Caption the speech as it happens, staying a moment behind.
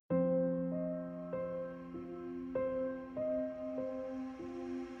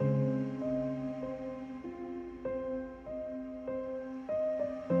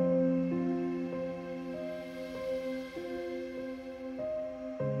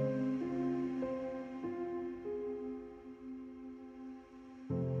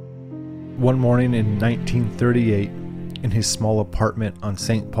One morning in 1938, in his small apartment on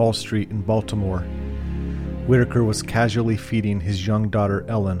St. Paul Street in Baltimore, Whitaker was casually feeding his young daughter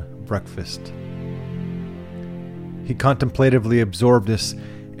Ellen breakfast. He contemplatively absorbed this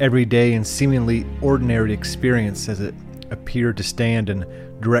everyday and seemingly ordinary experience as it appeared to stand in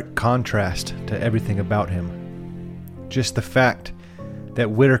direct contrast to everything about him. Just the fact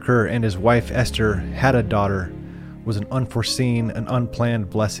that Whitaker and his wife Esther had a daughter was an unforeseen and unplanned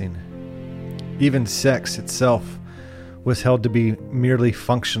blessing. Even sex itself was held to be merely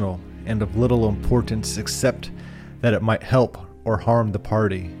functional and of little importance except that it might help or harm the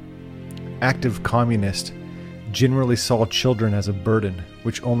party. Active communists generally saw children as a burden,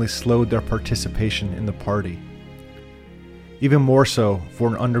 which only slowed their participation in the party. Even more so for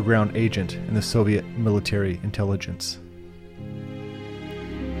an underground agent in the Soviet military intelligence.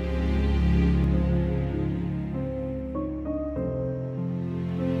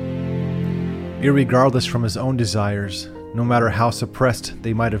 Irregardless from his own desires, no matter how suppressed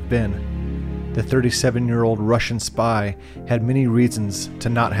they might have been, the 37-year-old Russian spy had many reasons to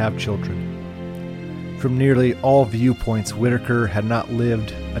not have children. From nearly all viewpoints, Whitaker had not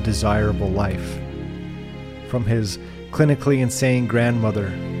lived a desirable life. From his clinically insane grandmother,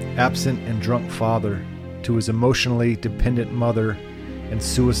 absent and drunk father, to his emotionally dependent mother and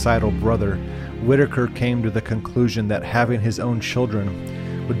suicidal brother, Whitaker came to the conclusion that having his own children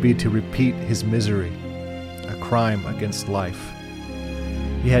would be to repeat his misery, a crime against life.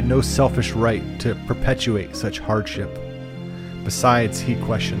 He had no selfish right to perpetuate such hardship. Besides, he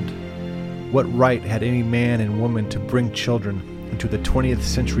questioned, what right had any man and woman to bring children into the 20th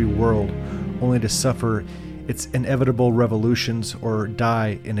century world only to suffer its inevitable revolutions or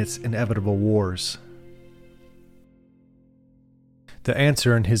die in its inevitable wars? The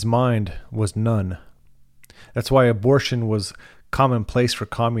answer in his mind was none. That's why abortion was commonplace for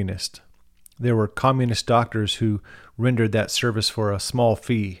communists. There were communist doctors who rendered that service for a small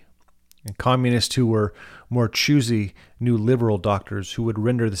fee, and communists who were more choosy knew liberal doctors who would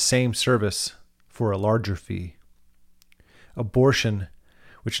render the same service for a larger fee. Abortion,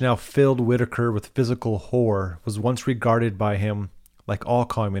 which now filled Whitaker with physical horror, was once regarded by him, like all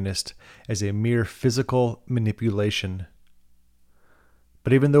communists, as a mere physical manipulation.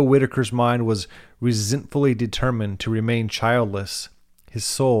 But even though Whitaker's mind was resentfully determined to remain childless, his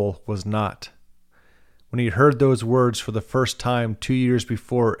soul was not. When he heard those words for the first time 2 years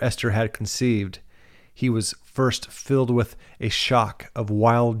before Esther had conceived, he was first filled with a shock of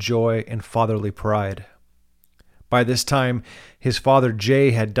wild joy and fatherly pride. By this time, his father Jay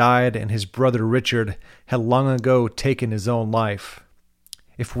had died and his brother Richard had long ago taken his own life.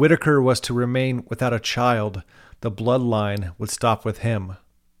 If Whitaker was to remain without a child, the bloodline would stop with him.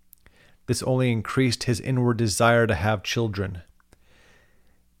 This only increased his inward desire to have children.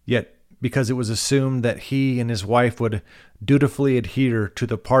 Yet, because it was assumed that he and his wife would dutifully adhere to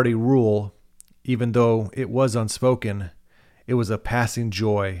the party rule, even though it was unspoken, it was a passing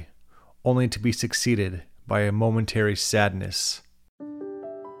joy, only to be succeeded by a momentary sadness.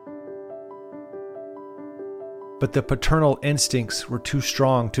 But the paternal instincts were too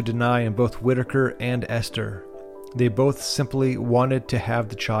strong to deny in both Whitaker and Esther. They both simply wanted to have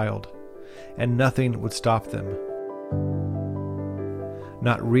the child, and nothing would stop them.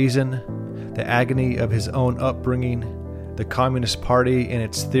 Not reason, the agony of his own upbringing, the Communist Party and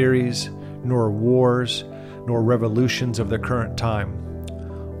its theories, nor wars, nor revolutions of the current time.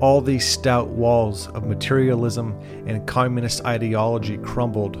 All these stout walls of materialism and communist ideology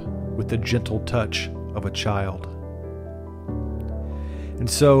crumbled with the gentle touch of a child. And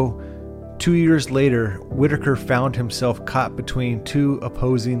so, 2 years later, Whitaker found himself caught between two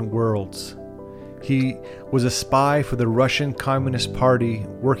opposing worlds. He was a spy for the Russian Communist Party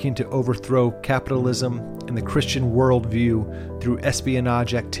working to overthrow capitalism and the Christian worldview through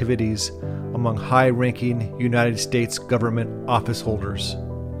espionage activities among high-ranking United States government office holders,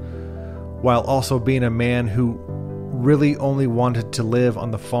 while also being a man who really only wanted to live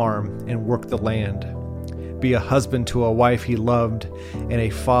on the farm and work the land, be a husband to a wife he loved, and a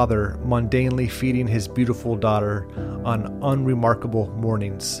father mundanely feeding his beautiful daughter on unremarkable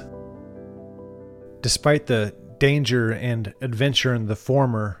mornings. Despite the danger and adventure in the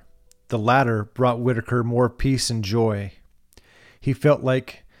former, the latter brought Whitaker more peace and joy. He felt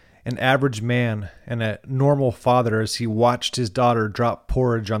like an average man and a normal father as he watched his daughter drop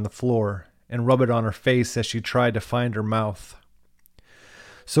porridge on the floor and rub it on her face as she tried to find her mouth.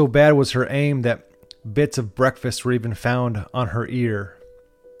 So bad was her aim that bits of breakfast were even found on her ear,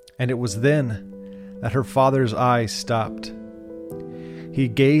 and it was then that her father's eyes stopped. He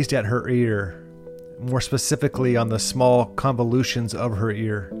gazed at her ear, more specifically on the small convolutions of her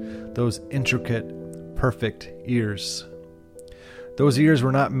ear, those intricate, perfect ears. Those ears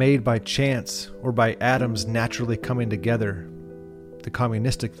were not made by chance or by atoms naturally coming together, the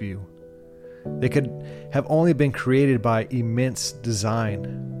communistic view. They could have only been created by immense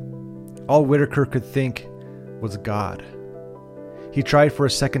design. All Whitaker could think was God. He tried for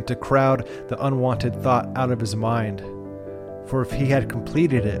a second to crowd the unwanted thought out of his mind, for if he had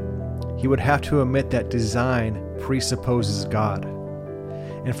completed it, he would have to admit that design presupposes God.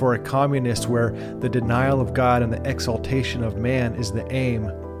 And for a communist where the denial of God and the exaltation of man is the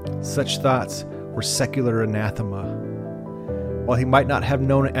aim, such thoughts were secular anathema. While he might not have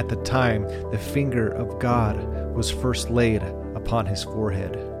known it at the time, the finger of God was first laid upon his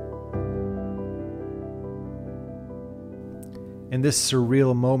forehead. In this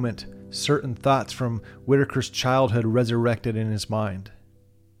surreal moment, certain thoughts from Whitaker's childhood resurrected in his mind.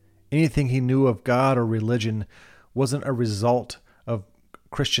 Anything he knew of God or religion wasn't a result of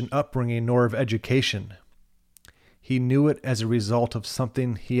Christian upbringing nor of education. He knew it as a result of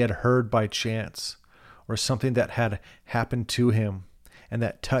something he had heard by chance, or something that had happened to him and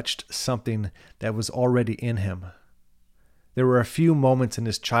that touched something that was already in him. There were a few moments in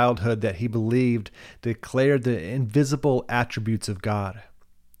his childhood that he believed declared the invisible attributes of God.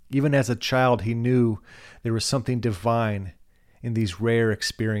 Even as a child, he knew there was something divine in these rare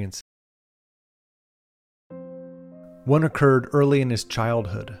experiences. One occurred early in his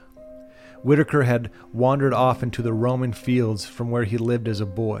childhood. Whitaker had wandered off into the Roman fields from where he lived as a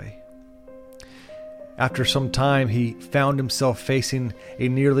boy. After some time, he found himself facing a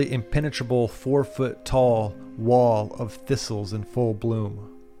nearly impenetrable 4-foot-tall wall of thistles in full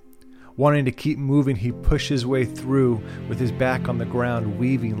bloom. Wanting to keep moving, he pushed his way through with his back on the ground,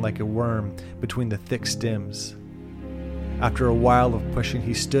 weaving like a worm between the thick stems. After a while of pushing,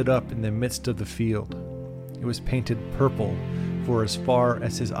 he stood up in the midst of the field. It was painted purple for as far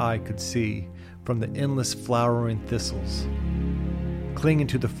as his eye could see from the endless flowering thistles. Clinging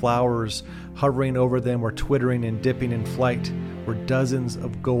to the flowers, hovering over them or twittering and dipping in flight were dozens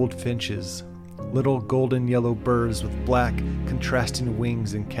of goldfinches, little golden yellow birds with black contrasting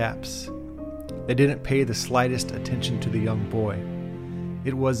wings and caps. They didn't pay the slightest attention to the young boy.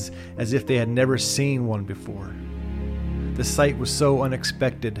 It was as if they had never seen one before. The sight was so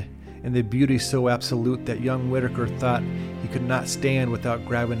unexpected and the beauty so absolute that young Whitaker thought he could not stand without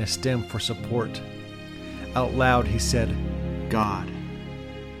grabbing a stem for support. Out loud he said, "God."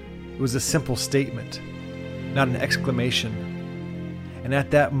 It was a simple statement, not an exclamation. And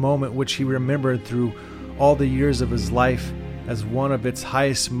at that moment, which he remembered through all the years of his life as one of its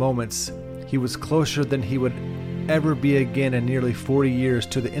highest moments, he was closer than he would ever be again in nearly 40 years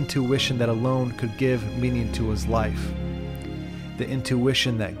to the intuition that alone could give meaning to his life. The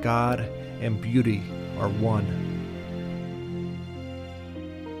intuition that God and beauty are one.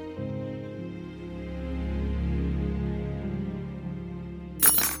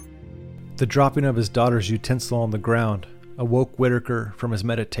 The dropping of his daughter's utensil on the ground awoke Whitaker from his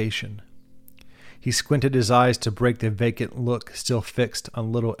meditation. He squinted his eyes to break the vacant look still fixed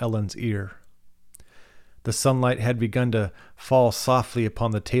on little Ellen's ear. The sunlight had begun to fall softly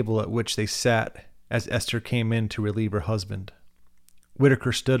upon the table at which they sat as Esther came in to relieve her husband.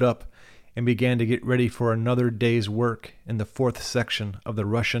 Whitaker stood up and began to get ready for another day's work in the 4th section of the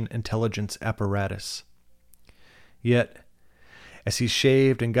Russian intelligence apparatus. Yet, as he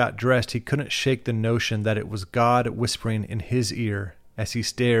shaved and got dressed, he couldn't shake the notion that it was God whispering in his ear as he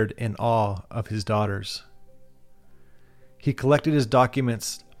stared in awe of his daughters. He collected his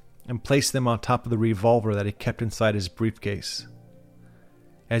documents and placed them on top of the revolver that he kept inside his briefcase.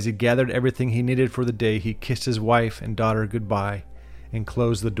 As he gathered everything he needed for the day, he kissed his wife and daughter goodbye and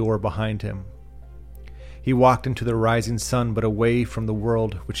closed the door behind him. He walked into the rising sun, but away from the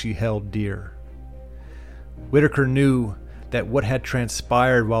world which he held dear. Whitaker knew that what had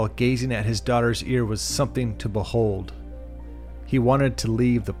transpired while gazing at his daughter's ear was something to behold. He wanted to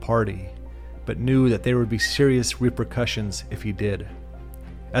leave the party, but knew that there would be serious repercussions if he did.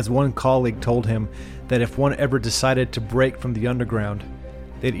 As one colleague told him, that if one ever decided to break from the underground,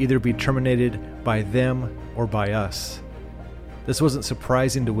 they'd either be terminated by them or by us. This wasn't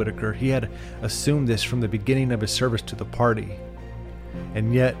surprising to Whitaker. He had assumed this from the beginning of his service to the party.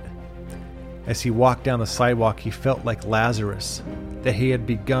 And yet, as he walked down the sidewalk, he felt like Lazarus, that he had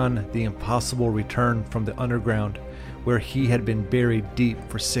begun the impossible return from the underground, where he had been buried deep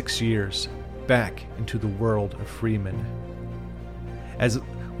for 6 years, back into the world of freemen. As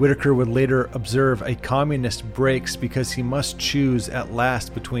Whitaker would later observe, a communist breaks because he must choose at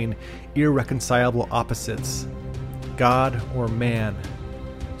last between irreconcilable opposites, God or man,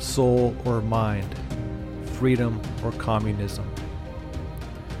 soul or mind. freedom or communism.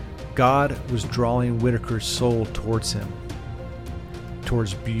 God was drawing Whitaker's soul towards him,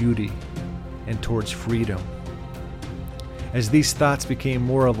 towards beauty, and towards freedom. As these thoughts became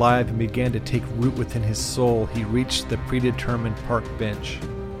more alive and began to take root within his soul, he reached the predetermined park bench.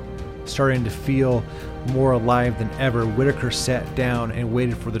 Starting to feel more alive than ever, Whitaker sat down and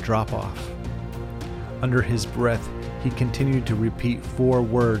waited for the drop-off. Under his breath, he continued to repeat 4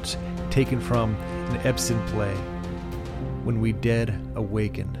 words taken from an Ibsen play. When we dead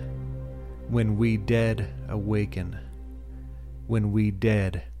awaken. When we dead awaken. When we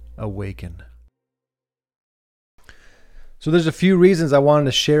dead awaken. So there's a few reasons I wanted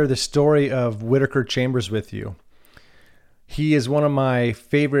to share the story of Whittaker Chambers with you. He is one of my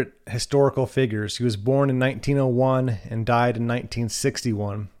favorite historical figures. He was born in 1901 and died in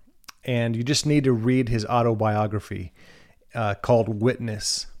 1961. And you just need to read his autobiography called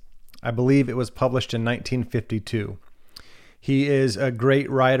Witness. I believe it was published in 1952. He is a great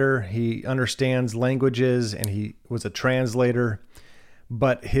writer. He understands languages and he was a translator.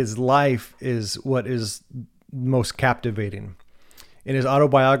 But his life is what is most captivating. In his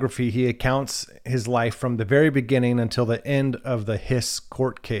autobiography, he accounts his life from the very beginning until the end of the Hiss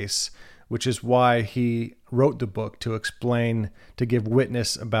court case, which is why he wrote the book, to explain, to give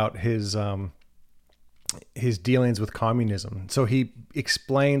witness about his dealings with communism. So he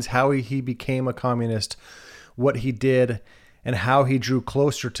explains how he became a communist, what he did, and how he drew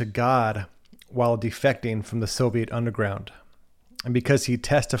closer to God while defecting from the Soviet underground. And because he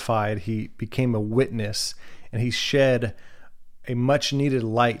testified, he became a witness, and he shed a much needed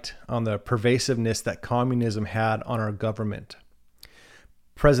light on the pervasiveness that communism had on our government.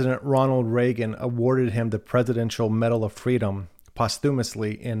 President Ronald Reagan awarded him the Presidential Medal of Freedom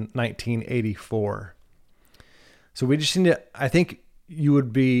posthumously in 1984. So we just need to, I think you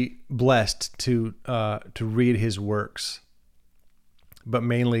would be blessed to read his works, but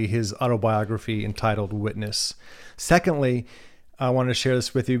mainly his autobiography entitled Witness. Secondly, I want to share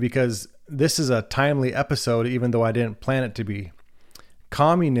this with you because this is a timely episode, even though I didn't plan it to be.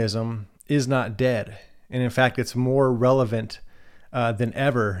 Communism is not dead, and in fact, it's more relevant than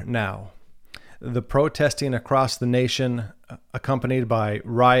ever now. The protesting across the nation, accompanied by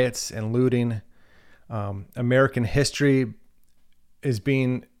riots and looting, American history is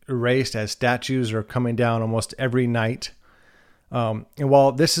being erased as statues are coming down almost every night. And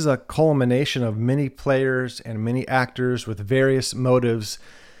while this is a culmination of many players and many actors with various motives,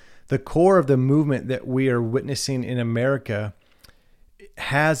 the core of the movement that we are witnessing in America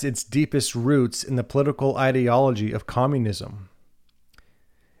has its deepest roots in the political ideology of communism.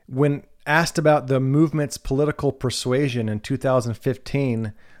 When asked about the movement's political persuasion in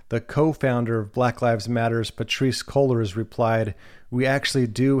 2015, the co-founder of Black Lives Matter's Patrisse Cullors replied, "We actually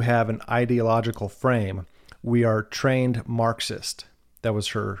do have an ideological frame. We are trained Marxist." That was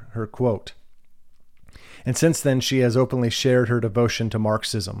her quote. And since then, she has openly shared her devotion to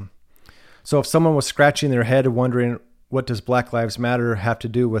Marxism. So if someone was scratching their head wondering, what does Black Lives Matter have to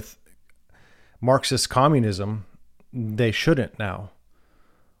do with Marxist communism? They shouldn't now.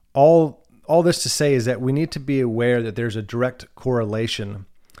 All this to say is that we need to be aware that there's a direct correlation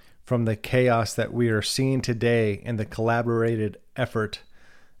from the chaos that we are seeing today and the collaborated effort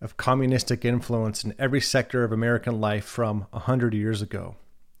of communistic influence in every sector of American life from 100 years ago.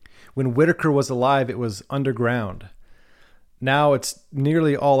 When Whittaker was alive, it was underground. Now it's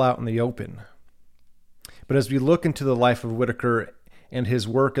nearly all out in the open. But as we look into the life of Whittaker and his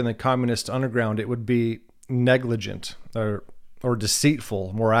work in the communist underground, it would be negligent or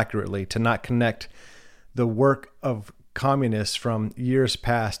deceitful, more accurately, to not connect the work of communists from years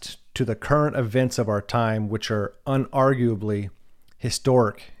past to the current events of our time, which are unarguably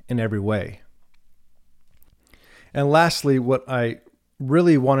historic in every way. And lastly, what I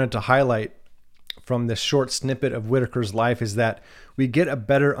really wanted to highlight from this short snippet of Whittaker's life is that we get a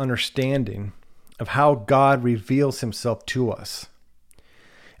better understanding of how God reveals himself to us.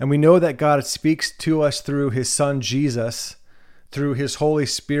 And we know that God speaks to us through his son Jesus, through his Holy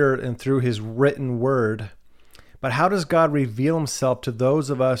Spirit, and through his written word. But how does God reveal himself to those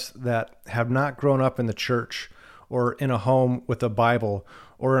of us that have not grown up in the church, or in a home with a Bible,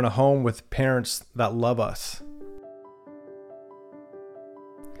 or in a home with parents that love us?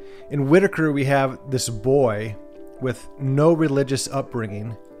 In Whittaker, we have this boy with no religious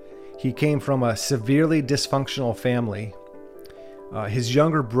upbringing. He came from a severely dysfunctional family. His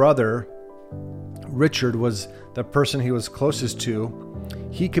younger brother, Richard, was the person he was closest to.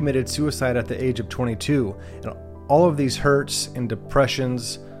 He committed suicide at the age of 22. And all of these hurts and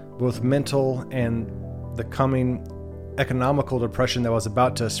depressions, both mental and the coming economical depression that was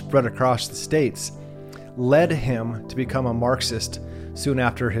about to spread across the states, led him to become a Marxist soon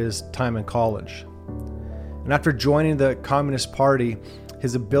after his time in college. And after joining the Communist Party,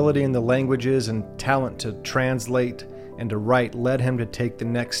 his ability in the languages and talent to translate and to write led him to take the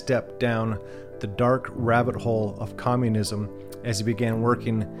next step down the dark rabbit hole of communism as he began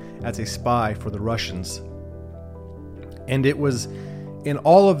working as a spy for the Russians. And it was in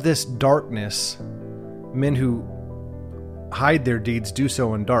all of this darkness, men who hide their deeds do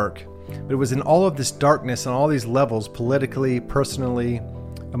so in dark, but it was in all of this darkness on all these levels, politically, personally,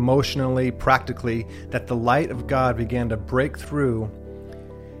 emotionally, practically, that the light of God began to break through.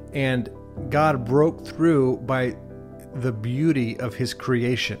 And God broke through by the beauty of his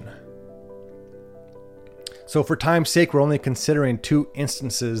creation. So for time's sake, we're only considering 2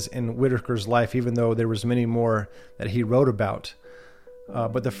 instances in Whitaker's life, even though there was many more that he wrote about.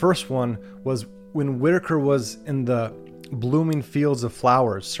 But the first one was when Whitaker was in the blooming fields of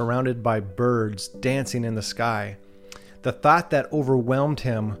flowers, surrounded by birds dancing in the sky. The thought that overwhelmed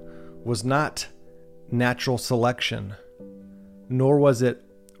him was not natural selection, nor was it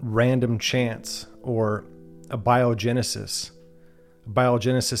random chance or a biogenesis.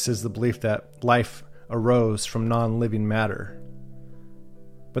 Biogenesis is the belief that life arose from non-living matter.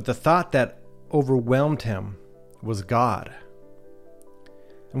 But the thought that overwhelmed him was God.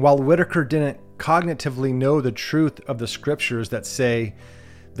 And while Whitaker didn't cognitively know the truth of the scriptures that say,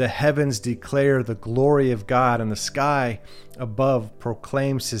 the heavens declare the glory of God and the sky above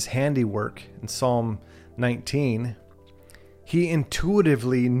proclaims his handiwork in Psalm 19, he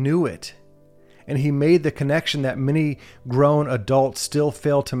intuitively knew it. And he made the connection that many grown adults still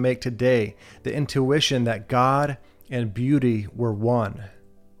fail to make today, the intuition that God and beauty were one.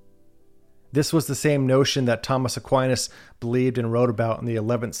 This was the same notion that Thomas Aquinas believed and wrote about in the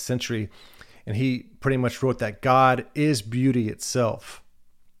 11th century, and he pretty much wrote that God is beauty itself.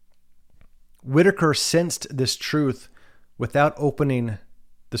 Whitaker sensed this truth without opening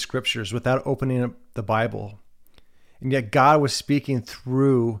the scriptures, without opening up the Bible. And yet God was speaking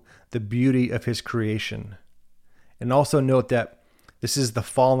through the beauty of his creation. And also note that this is the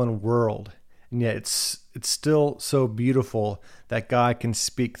fallen world, and yet it's still so beautiful that God can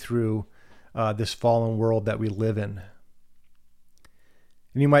speak through this fallen world that we live in.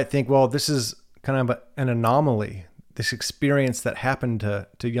 And you might think, well, this is kind of an anomaly, this experience that happened to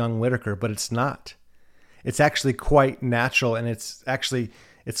young Whitaker, but it's not. It's actually quite natural, and it's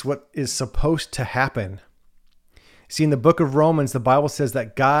what is supposed to happen. See, in the book of Romans, the Bible says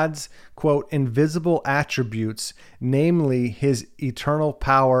that God's, quote, invisible attributes, namely his eternal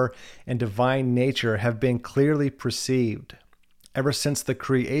power and divine nature, have been clearly perceived ever since the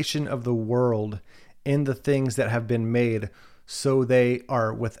creation of the world in the things that have been made, so they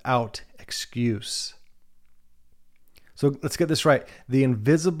are without excuse. So let's get this right. The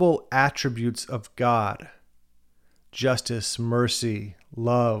invisible attributes of God, justice, mercy,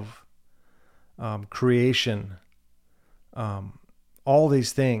 love, creation, all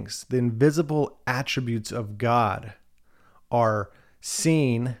these things, the invisible attributes of God are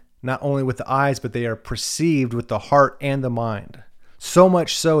seen not only with the eyes, but they are perceived with the heart and the mind. So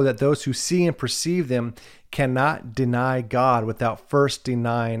much so that those who see and perceive them cannot deny God without first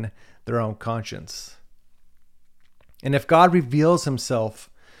denying their own conscience. And if God reveals himself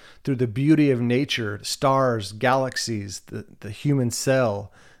through the beauty of nature, stars, galaxies, the human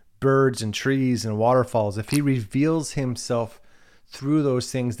cell, birds and trees and waterfalls, if he reveals himself through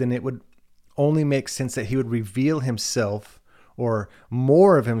those things, then it would only make sense that he would reveal himself or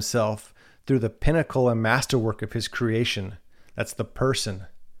more of himself through the pinnacle and masterwork of his creation. That's the person.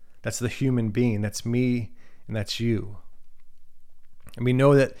 That's the human being. That's me and that's you. And we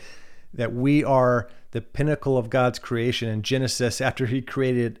know that we are the pinnacle of God's creation. In Genesis, after he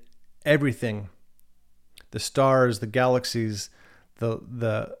created everything, the stars, the galaxies,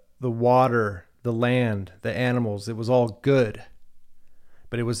 the water, the land, the animals, it was all good.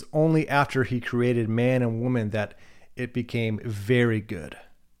 But it was only after he created man and woman that it became very good.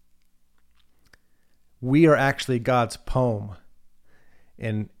 We are actually God's poem.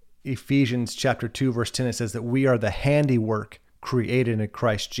 In Ephesians chapter 2, verse 10, it says that we are the handiwork created in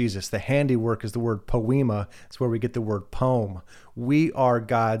Christ Jesus. The handiwork is the word poema. It's where we get the word poem. We are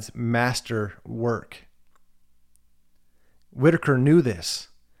God's master work. Whitaker knew this.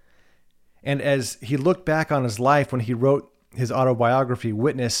 And as he looked back on his life when he wrote his autobiography,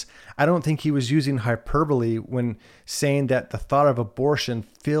 Witness, I don't think he was using hyperbole when saying that the thought of abortion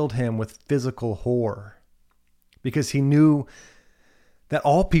filled him with physical horror, because he knew that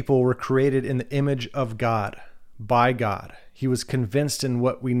all people were created in the image of God, by God. He was convinced in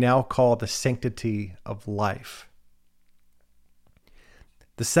what we now call the sanctity of life.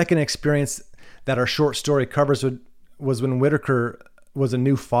 The second experience that our short story covers was when Whitaker was a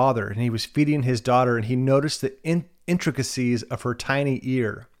new father, and he was feeding his daughter, and he noticed the intricacies of her tiny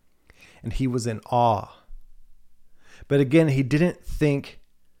ear, and he was in awe. But again, he didn't think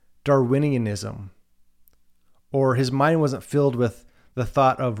Darwinianism, or his mind wasn't filled with the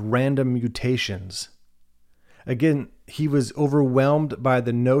thought of random mutations. Again, he was overwhelmed by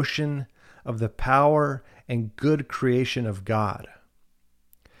the notion of the power and good creation of God.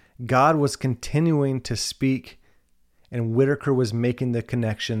 God was continuing to speak, and Whitaker was making the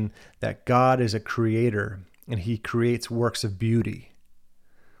connection that God is a creator and he creates works of beauty.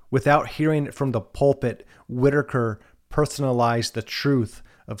 Without hearing it from the pulpit, Whitaker personalized the truth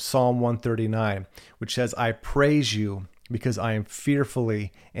of Psalm 139, which says, "I praise you because I am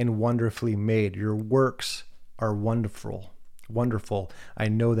fearfully and wonderfully made. Your works are wonderful. Wonderful. I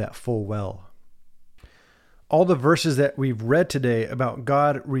know that full well." All the verses that we've read today about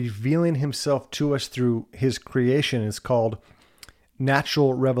God revealing himself to us through his creation is called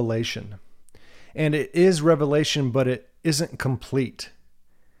natural revelation. And it is revelation, but it isn't complete.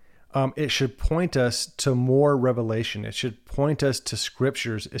 It should point us to more revelation. It should point us to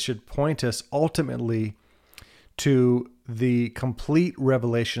scriptures. It should point us ultimately to the complete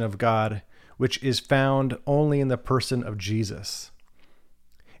revelation of God, which is found only in the person of Jesus.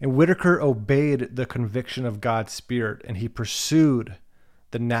 And Whitaker obeyed the conviction of God's Spirit, and he pursued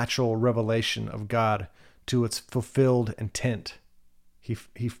the natural revelation of God to its fulfilled intent. He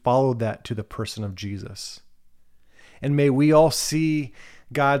followed that to the person of Jesus. And may we all see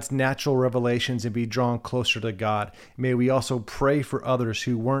God's natural revelations and be drawn closer to God. May we also pray for others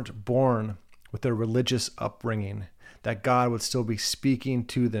who weren't born with a religious upbringing, that God would still be speaking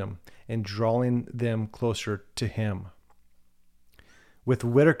to them and drawing them closer to him. With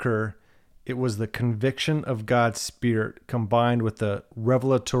Whitaker, it was the conviction of God's Spirit combined with the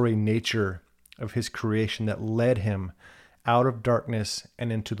revelatory nature of his creation that led him out of darkness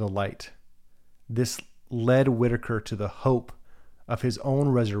and into the light. This led Whitaker to the hope of his own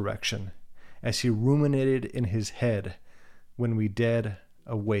resurrection as he ruminated in his head, "When we dead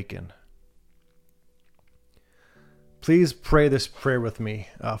awaken." Please pray this prayer with me.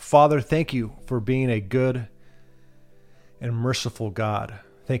 Father, thank you for being a good and merciful God.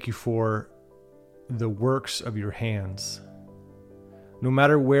 Thank you for the works of your hands. No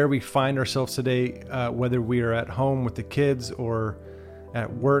matter where we find ourselves today, whether we are at home with the kids or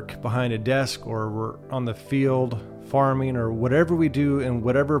at work behind a desk or we're on the field farming or whatever we do in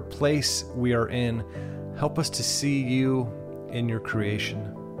whatever place we are in, help us to see you in your creation.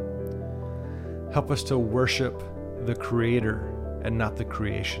 Help us to worship the Creator and not the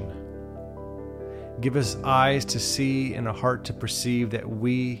creation. Give us eyes to see and a heart to perceive, that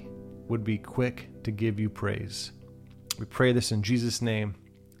we would be quick to give you praise. We pray this in Jesus' name.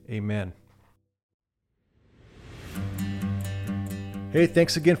 Amen. Hey,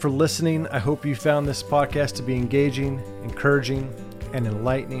 thanks again for listening. I hope you found this podcast to be engaging, encouraging, and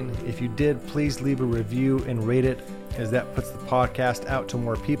enlightening. If you did, please leave a review and rate it, as that puts the podcast out to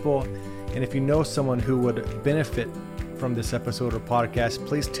more people. And if you know someone who would benefit from this episode or podcast,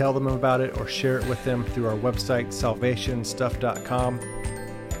 please tell them about it or share it with them through our website, salvationstuff.com.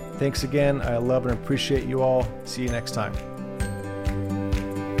 Thanks again. I love and appreciate you all. See you next time.